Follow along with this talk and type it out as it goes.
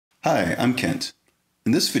Hi, I'm Kent.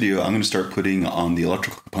 In this video, I'm going to start putting on the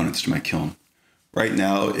electrical components to my kiln. Right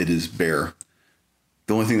now, it is bare.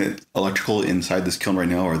 The only thing that electrical inside this kiln right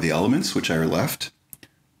now are the elements, which are left,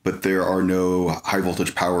 but there are no high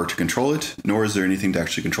voltage power to control it, nor is there anything to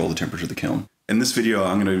actually control the temperature of the kiln. In this video,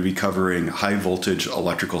 I'm going to be covering high voltage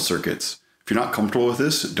electrical circuits. If you're not comfortable with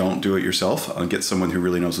this, don't do it yourself. Get someone who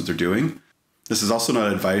really knows what they're doing. This is also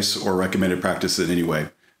not advice or recommended practice in any way.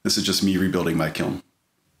 This is just me rebuilding my kiln.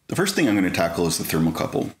 The first thing I'm going to tackle is the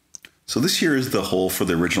thermocouple. So this here is the hole for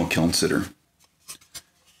the original kiln sitter.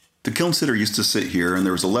 The kiln sitter used to sit here, and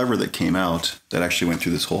there was a lever that came out that actually went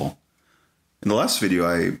through this hole. In the last video,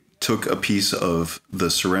 I took a piece of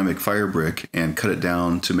the ceramic fire brick and cut it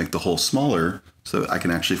down to make the hole smaller so that I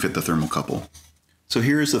can actually fit the thermocouple. So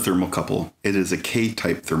here is the thermocouple. It is a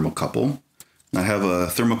K-type thermocouple. I have a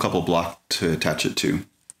thermocouple block to attach it to.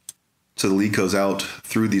 So the lead goes out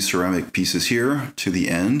through these ceramic pieces here to the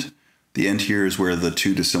end. The end here is where the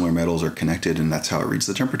two dissimilar metals are connected, and that's how it reads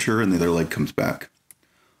the temperature, and the other leg comes back.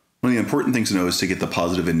 One of the important things to know is to get the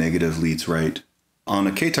positive and negative leads right. On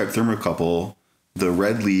a K-type thermocouple, the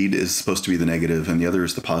red lead is supposed to be the negative and the other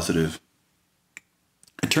is the positive.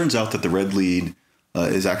 It turns out that the red lead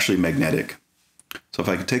is actually magnetic. So if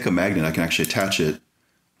I could take a magnet, I can actually attach it.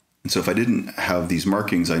 And so if I didn't have these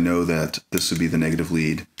markings, I know that this would be the negative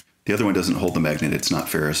lead. The other one doesn't hold the magnet, it's not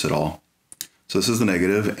ferrous at all. So this is the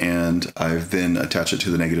negative, and I've then attached it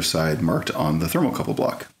to the negative side marked on the thermocouple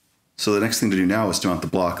block. So the next thing to do now is to mount the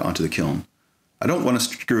block onto the kiln. I don't want to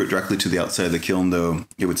screw it directly to the outside of the kiln though,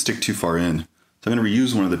 it would stick too far in. So I'm going to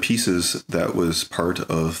reuse one of the pieces that was part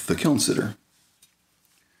of the kiln sitter.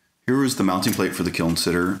 Here is the mounting plate for the kiln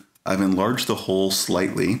sitter. I've enlarged the hole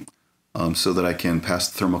slightly so that I can pass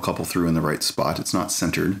the thermocouple through in the right spot. It's not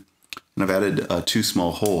centered. And I've added two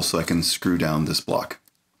small holes so I can screw down this block.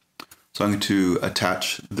 So I'm going to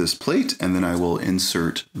attach this plate and then I will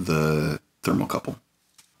insert the thermocouple.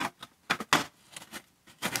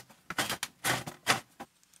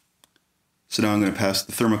 So now I'm going to pass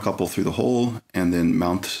the thermocouple through the hole and then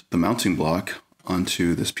mount the mounting block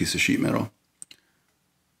onto this piece of sheet metal.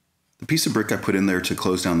 The piece of brick I put in there to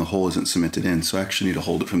close down the hole isn't cemented in, so I actually need to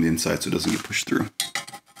hold it from the inside so it doesn't get pushed through.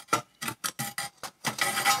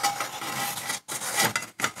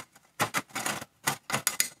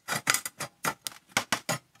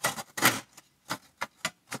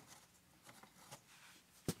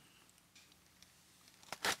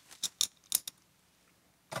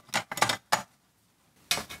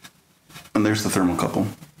 And there's the thermocouple.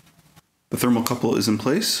 The thermocouple is in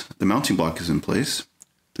place, the mounting block is in place.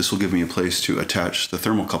 This will give me a place to attach the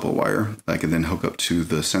thermocouple wire that I can then hook up to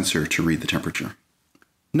the sensor to read the temperature.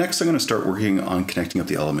 Next, I'm going to start working on connecting up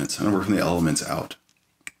the elements. I'm going to work from the elements out.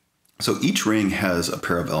 So each ring has a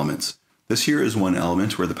pair of elements. This here is one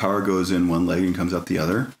element where the power goes in one leg and comes out the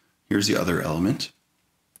other. Here's the other element.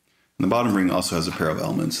 And the bottom ring also has a pair of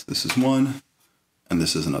elements. This is one, and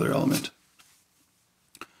this is another element.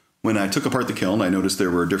 When I took apart the kiln, I noticed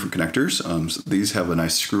there were different connectors. So these have a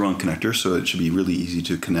nice screw-on connector, so it should be really easy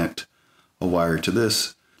to connect a wire to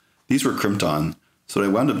this. These were crimped on, so what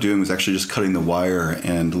I wound up doing was actually just cutting the wire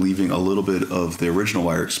and leaving a little bit of the original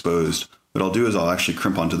wire exposed. What I'll do is I'll actually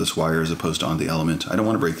crimp onto this wire as opposed to on the element. I don't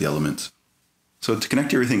want to break the elements. So to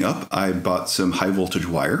connect everything up, I bought some high voltage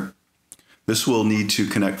wire. This will need to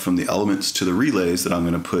connect from the elements to the relays that I'm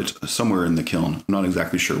going to put somewhere in the kiln. I'm not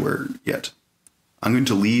exactly sure where yet. I'm going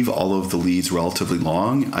to leave all of the leads relatively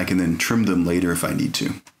long. I can then trim them later if I need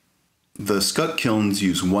to. The Skutt kilns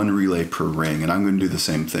use one relay per ring, and I'm going to do the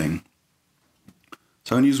same thing.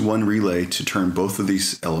 So I'm going to use one relay to turn both of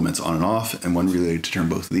these elements on and off, and one relay to turn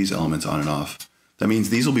both of these elements on and off. That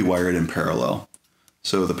means these will be wired in parallel.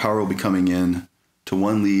 So the power will be coming in to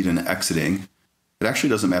one lead and exiting. It actually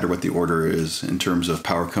doesn't matter what the order is in terms of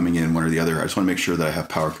power coming in one or the other. I just want to make sure that I have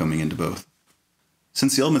power coming into both.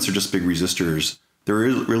 Since the elements are just big resistors, there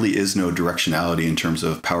really is no directionality in terms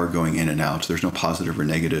of power going in and out. There's no positive or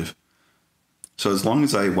negative. So as long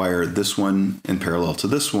as I wire this one in parallel to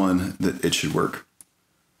this one, it should work.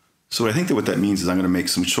 So I think that what that means is I'm going to make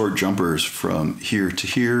some short jumpers from here to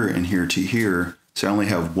here and here to here. So I only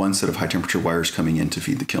have one set of high temperature wires coming in to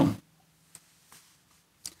feed the kiln.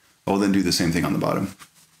 I'll then do the same thing on the bottom.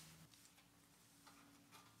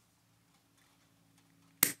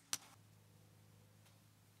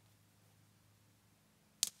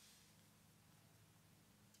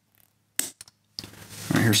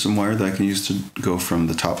 Here's some wire that I can use to go from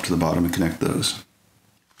the top to the bottom and connect those.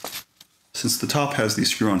 Since the top has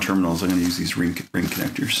these screw-on terminals, I'm going to use these ring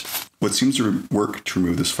connectors. What seems to work to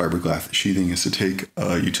remove this fiberglass sheathing is to take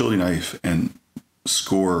a utility knife and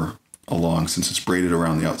score along since it's braided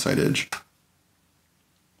around the outside edge.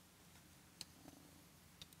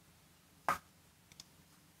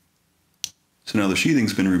 So now the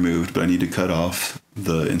sheathing's been removed, but I need to cut off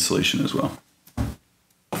the insulation as well.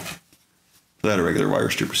 For that, a regular wire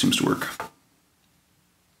stripper seems to work.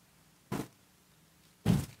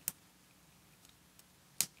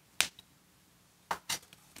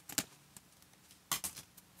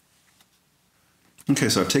 Okay,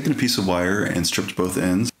 so I've taken a piece of wire and stripped both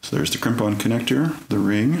ends. So there's the crimp-on connector, the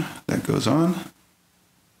ring that goes on,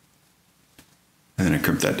 and then I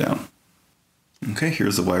crimp that down. Okay,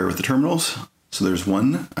 here's the wire with the terminals. So there's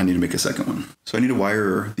one, I need to make a second one. So I need to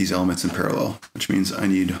wire these elements in parallel, which means I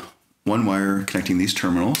need one wire connecting these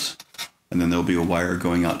terminals, and then there'll be a wire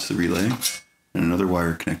going out to the relay, and another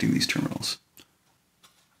wire connecting these terminals.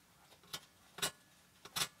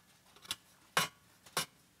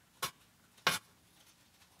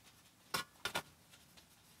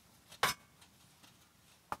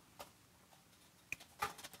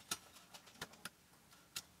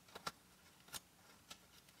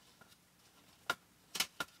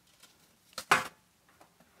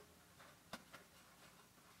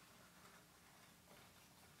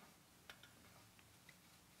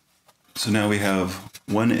 So now we have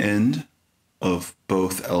one end of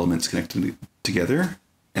both elements connected together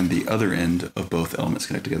and the other end of both elements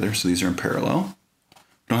connected together. So these are in parallel. I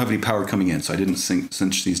don't have any power coming in, so I didn't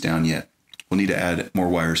cinch these down yet. We'll need to add more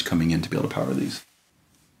wires coming in to be able to power these.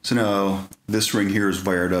 So now this ring here is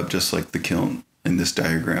wired up just like the kiln in this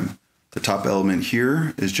diagram. The top element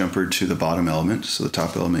here is jumpered to the bottom element. So the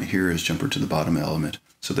top element here is jumpered to the bottom element.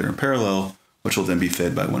 So they're in parallel, which will then be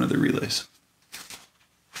fed by one of the relays.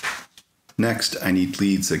 Next, I need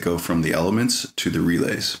leads that go from the elements to the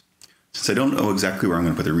relays. Since I don't know exactly where I'm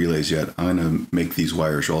going to put the relays yet, I'm going to make these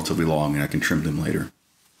wires relatively long and I can trim them later.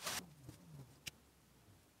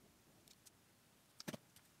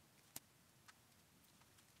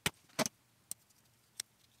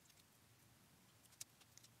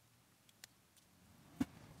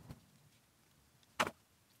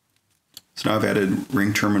 So now I've added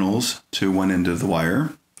ring terminals to one end of the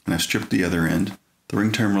wire and I've stripped the other end. The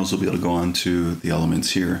ring terminals will be able to go on to the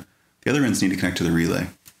elements here. The other ends need to connect to the relay.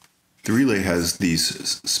 The relay has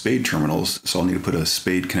these spade terminals, so I'll need to put a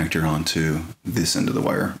spade connector onto this end of the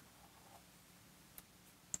wire.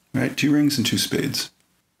 All right, 2 rings and 2 spades.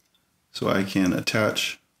 So I can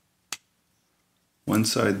attach one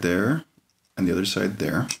side there and the other side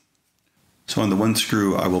there. So on the one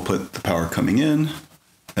screw, I will put the power coming in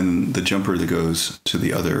and the jumper that goes to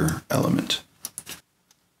the other element.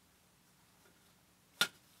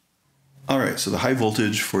 All right, so the high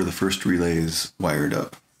voltage for the first relay is wired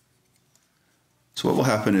up. So what will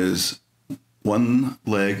happen is one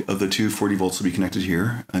leg of the 240 volts will be connected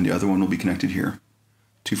here and the other one will be connected here.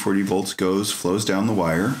 240 volts flows down the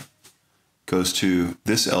wire, goes to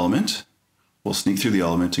this element, will sneak through the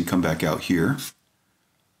element and come back out here.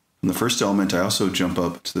 From the first element, I also jump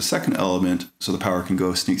up to the second element so the power can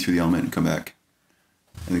go sneak through the element and come back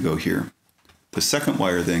and then go here. The second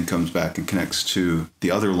wire then comes back and connects to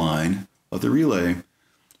the other line of the relay.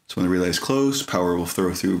 So when the relay is closed, power will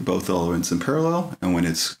flow through both elements in parallel, and when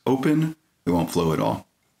it's open, it won't flow at all.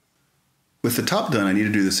 With the top done, I need to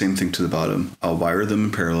do the same thing to the bottom. I'll wire them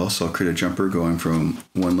in parallel, so I'll create a jumper going from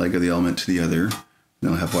one leg of the element to the other, and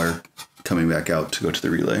then I'll have wire coming back out to go to the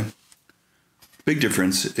relay. The big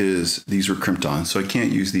difference is these were crimped on, so I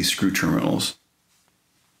can't use these screw terminals.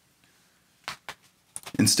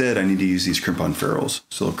 Instead, I need to use these crimp-on ferrules,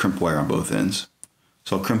 so I'll crimp wire on both ends.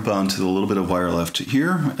 So I'll crimp onto the little bit of wire left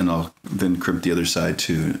here, and I'll then crimp the other side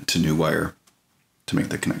to new wire to make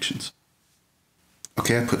the connections.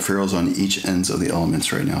 Okay, I put ferrules on each ends of the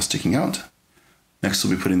elements right now sticking out. Next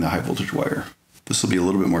we'll be putting the high voltage wire. This will be a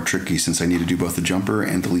little bit more tricky since I need to do both the jumper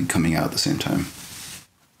and the lead coming out at the same time.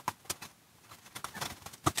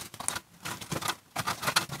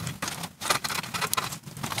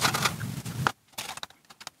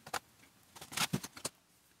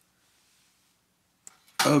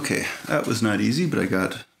 Okay, that was not easy, but I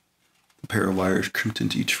got a pair of wires crimped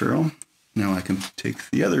into each ferrule. Now I can take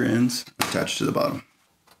the other ends and attach to the bottom.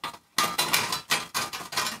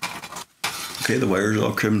 Okay, the wires are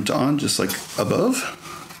all crimped on just like above.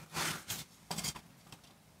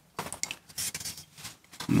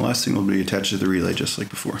 And the last thing will be attached to the relay just like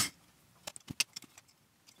before.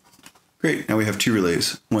 Great, now we have 2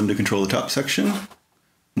 relays, one to control the top section and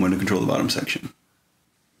one to control the bottom section.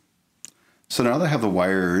 So now that I have the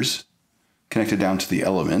wires connected down to the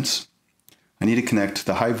elements, I need to connect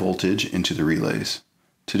the high voltage into the relays.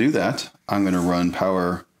 To do that, I'm going to run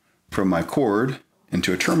power from my cord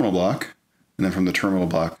into a terminal block, and then from the terminal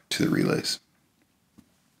block to the relays.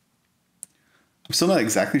 I'm still not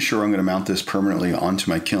exactly sure where I'm going to mount this permanently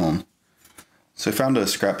onto my kiln. So I found a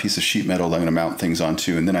scrap piece of sheet metal that I'm going to mount things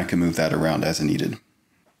onto, and then I can move that around as needed.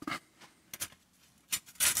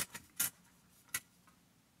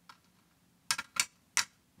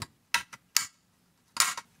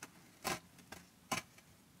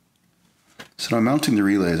 So I'm mounting the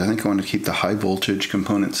relays. I think I want to keep the high voltage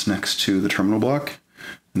components next to the terminal block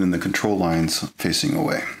and then the control lines facing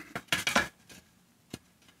away.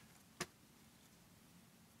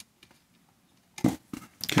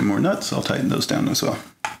 Okay, more nuts. I'll tighten those down as well.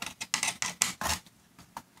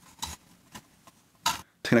 To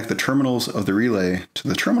connect the terminals of the relay to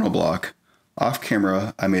the terminal block, off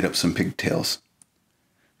camera, I made up some pigtails.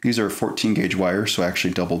 These are 14 gauge wires, so I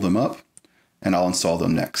actually doubled them up, and I'll install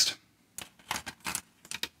them next.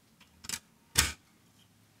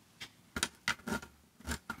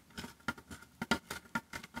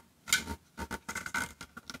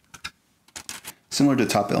 Similar to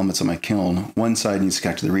top elements of my kiln, one side needs to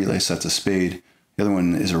connect to the relay, so that's a spade. The other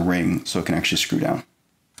one is a ring, so it can actually screw down.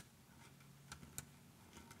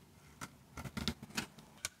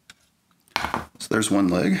 So there's one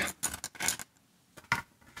leg.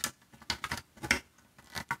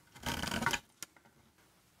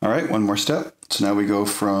 All right, one more step. So now we go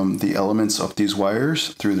from the elements up these wires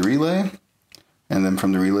through the relay, and then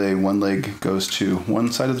from the relay, one leg goes to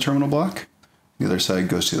one side of the terminal block, the other side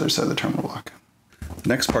goes to the other side of the terminal block. The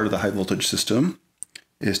next part of the high voltage system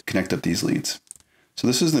is to connect up these leads. So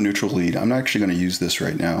this is the neutral lead. I'm not actually going to use this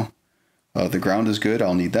right now. The ground is good,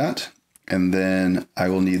 I'll need that. And then I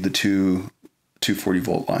will need the two 240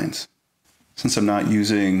 volt lines. Since I'm not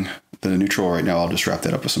using the neutral right now, I'll just wrap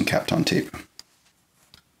that up with some Kapton tape.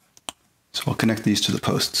 So I'll connect these to the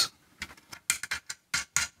posts.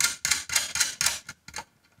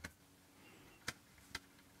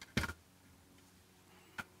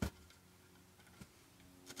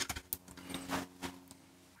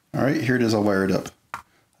 All right, here it is all wired up.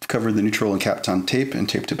 I've covered the neutral in Kapton tape and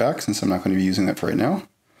taped it back since I'm not going to be using that for right now.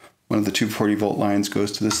 One of the 240 volt lines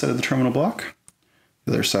goes to this side of the terminal block.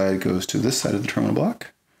 The other side goes to this side of the terminal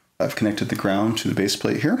block. I've connected the ground to the base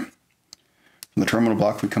plate here. From the terminal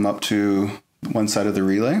block, we come up to one side of the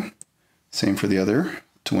relay. Same for the other,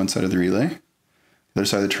 to one side of the relay. The other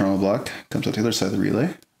side of the terminal block comes up to the other side of the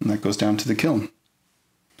relay, and that goes down to the kiln.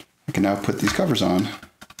 I can now put these covers on.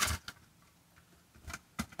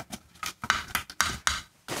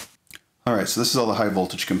 All right, so this is all the high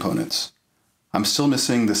voltage components. I'm still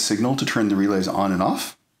missing the signal to turn the relays on and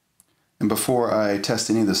off. And before I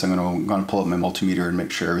test any of this, I'm going to pull up my multimeter and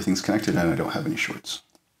make sure everything's connected and I don't have any shorts.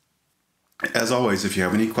 As always, if you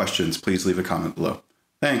have any questions, please leave a comment below.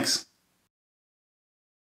 Thanks.